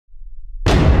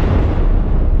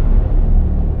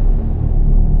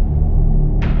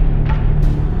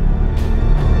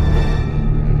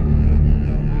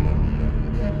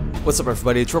What's up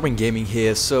everybody, it's RobinGaming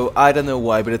here. So I don't know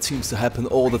why, but it seems to happen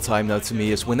all the time now to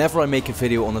me, is whenever I make a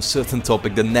video on a certain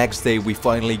topic, the next day we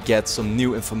finally get some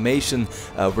new information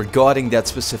regarding that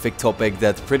specific topic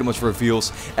that pretty much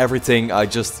reveals everything I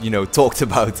just, talked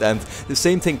about. And the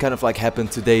same thing kind of like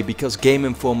happened today, because Game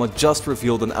Informer just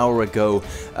revealed an hour ago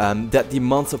that the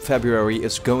month of February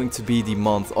is going to be the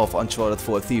month of Uncharted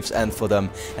for a Thief's End for them.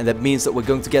 And that means that we're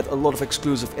going to get a lot of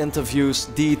exclusive interviews,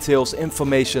 details,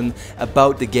 information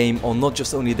about the game on not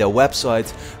just only their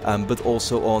website, but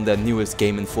also on their newest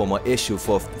Game Informer issue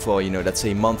for let's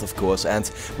say, month, of course. And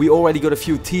we already got a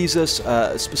few teasers.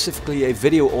 Specifically, a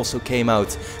video also came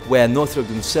out where Naughty Dog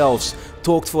themselves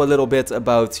talked for a little bit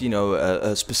about,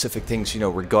 specific things,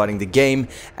 regarding the game,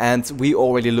 and we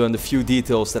already learned a few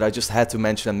details that I just had to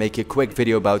mention and make a quick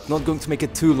video about. Not going to make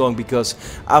it too long because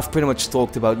I've pretty much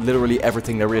talked about literally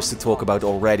everything there is to talk about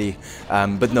already.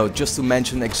 But no, just to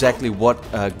mention exactly what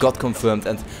got confirmed,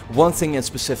 and one thing in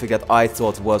specific that I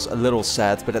thought was a little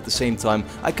sad, but at the same time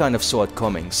I kind of saw it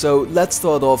coming. So let's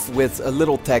start off with a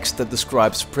little text that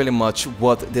describes pretty much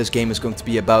what this game is going to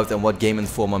be about and what Game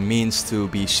Informer means to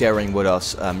be sharing with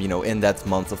us, in that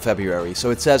month of February.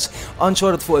 So it says,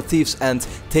 Uncharted for a Thief's End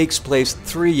takes place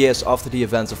 3 years after the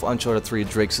events of Uncharted 3: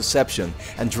 Drake's Deception,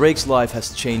 and Drake's life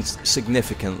has changed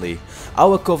significantly.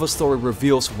 Our cover story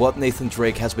reveals what Nathan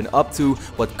Drake has been up to,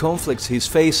 what conflicts he's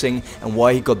facing, and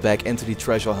why he got back into the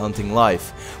treasure hunting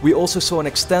life. We also saw an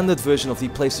extended version of the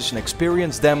PlayStation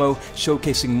Experience demo,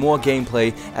 showcasing more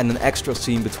gameplay and an extra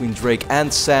scene between Drake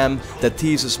and Sam that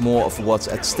teases more of what's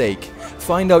at stake.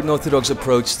 Find out Naughty Dog's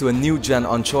approach to a new-gen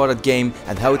Uncharted game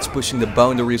and how it's pushing the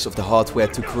boundaries of the hardware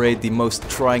to create the most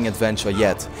trying adventure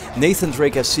yet. Nathan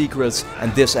Drake has secrets,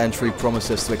 and this entry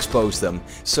promises to expose them.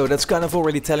 So that's kind of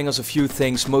already telling us a few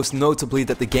things, most notably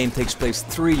that the game takes place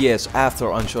 3 years after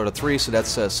Uncharted 3, so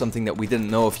that's something that we didn't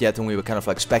know of yet, and we were kind of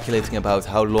like speculating about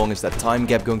how long is that time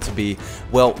gap going to be.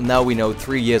 Well, now we know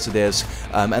 3 years it is,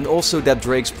 and also that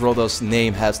Drake's brother's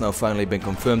name has now finally been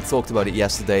confirmed. Talked about it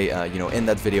yesterday, in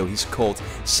that video. He's called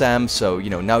Sam, so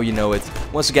now you know it.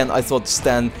 Once again, I thought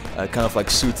Stan kind of like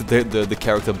suited the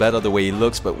character better, the way he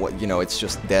looks, but it's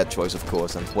just their choice, of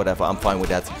course, and whatever, I'm fine with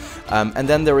that. And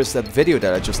then there is that video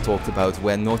that I just talked about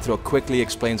where Naughty Dog quickly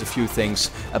explains a few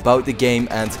things about the game,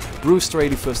 and Bruce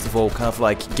Straley, first of all, kind of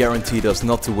like guaranteed us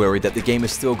not to worry, that the game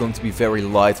is still going to be very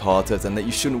light-hearted, and that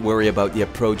you shouldn't worry about the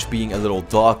approach being a little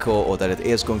darker, or that it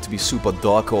is going to be super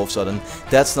dark all of a sudden.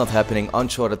 That's not happening.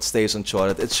 Uncharted stays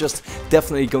Uncharted. It's just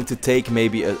definitely going to take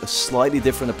maybe a slightly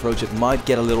different approach. It might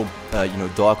get a little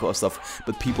darker or stuff,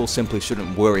 but people simply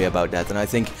shouldn't worry about that. And I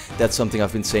think that's something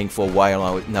I've been saying for a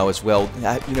while now as well.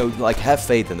 Have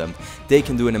faith in them. They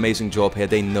can do an amazing job here.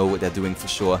 They know what they're doing for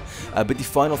sure. But the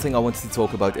final thing I wanted to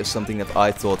talk about is something that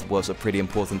I thought was a pretty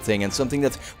important thing, and something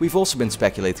that we've also been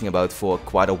speculating about for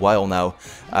quite a while now.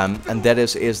 And that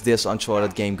is this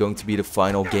Uncharted game going to be the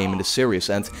final game in the series?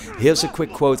 And here's a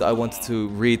quick quote I wanted to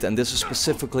read, and this is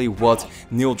specifically what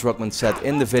Neil Druckmann said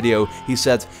in the video. He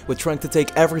said, "We're trying to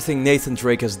take everything Nathan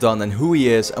Drake has done and who he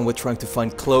is, and we're trying to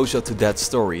find closure to that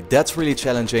story. That's really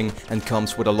challenging and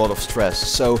comes with a lot of stress."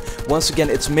 So once again,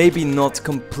 it's maybe not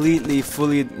completely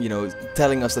fully,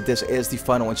 telling us that this is the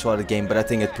final Uncharted game, but I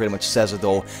think it pretty much says it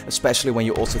all, especially when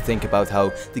you also think about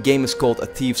how the game is called A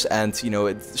Thief's End.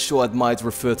 It might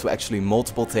refer to actually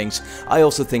multiple things. I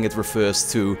also think it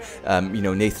refers to,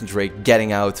 Nathan Drake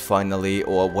getting out finally,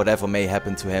 or whatever may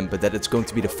happen to him, but that it's going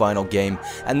to be the final game.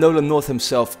 And Nolan North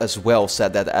himself as well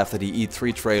said that after the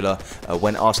E3 trailer,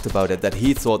 when asked about it, that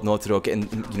he thought Naughty Dog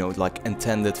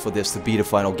intended for this to be the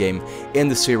final game in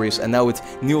the series. And now with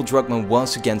Neil Druckmann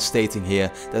once again stating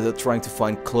here that they're trying to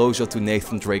find closure to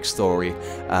Nathan Drake's story,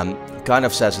 kind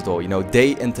of says it all.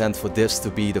 They intend for this to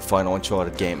be the final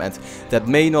Uncharted game, and that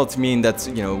may not mean that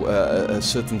a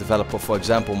certain developer, for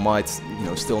example, might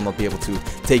still not be able to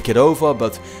take it over,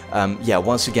 but yeah,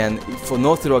 once again, for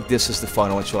Naughty Dog, this is the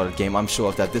final Uncharted game. I'm sure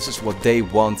of that. This is what they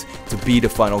want to be the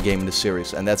final game in the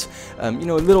series, and that's a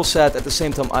little sad. At the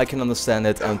same time, I can understand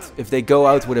it, and if they go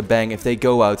out with a bang, if they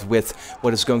go out with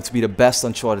what is going to be the best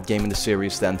Uncharted game in the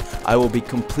series, then I will be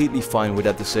completely fine with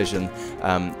that decision.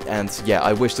 And yeah,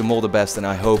 I wish them all the best, and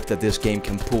I hope that this game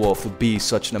can pull off to be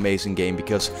such an amazing game,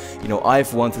 because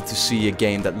I've wanted to see a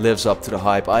game that lives up to the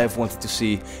hype. I have wanted to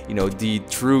see the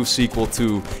true sequel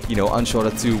to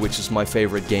Uncharted 2, which is my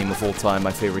favorite game of all time,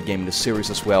 my favorite game in the series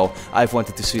as well. well. I've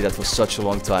wanted to see that for such a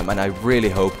long time, and I really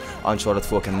hope Uncharted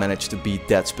 4 can manage to beat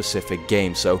that specific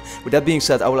game. So with that being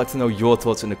said, I would like to know your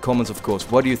thoughts in the comments, of course.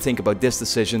 What do you think about this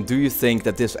decision? Do you think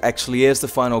that this actually is the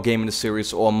final game in the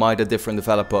series, or might a different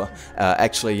developer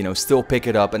actually, you know, still pick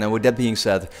it up? And then with that being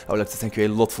said, I would like to thank you a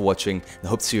lot for watching, and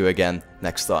hope to see you again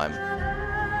next time.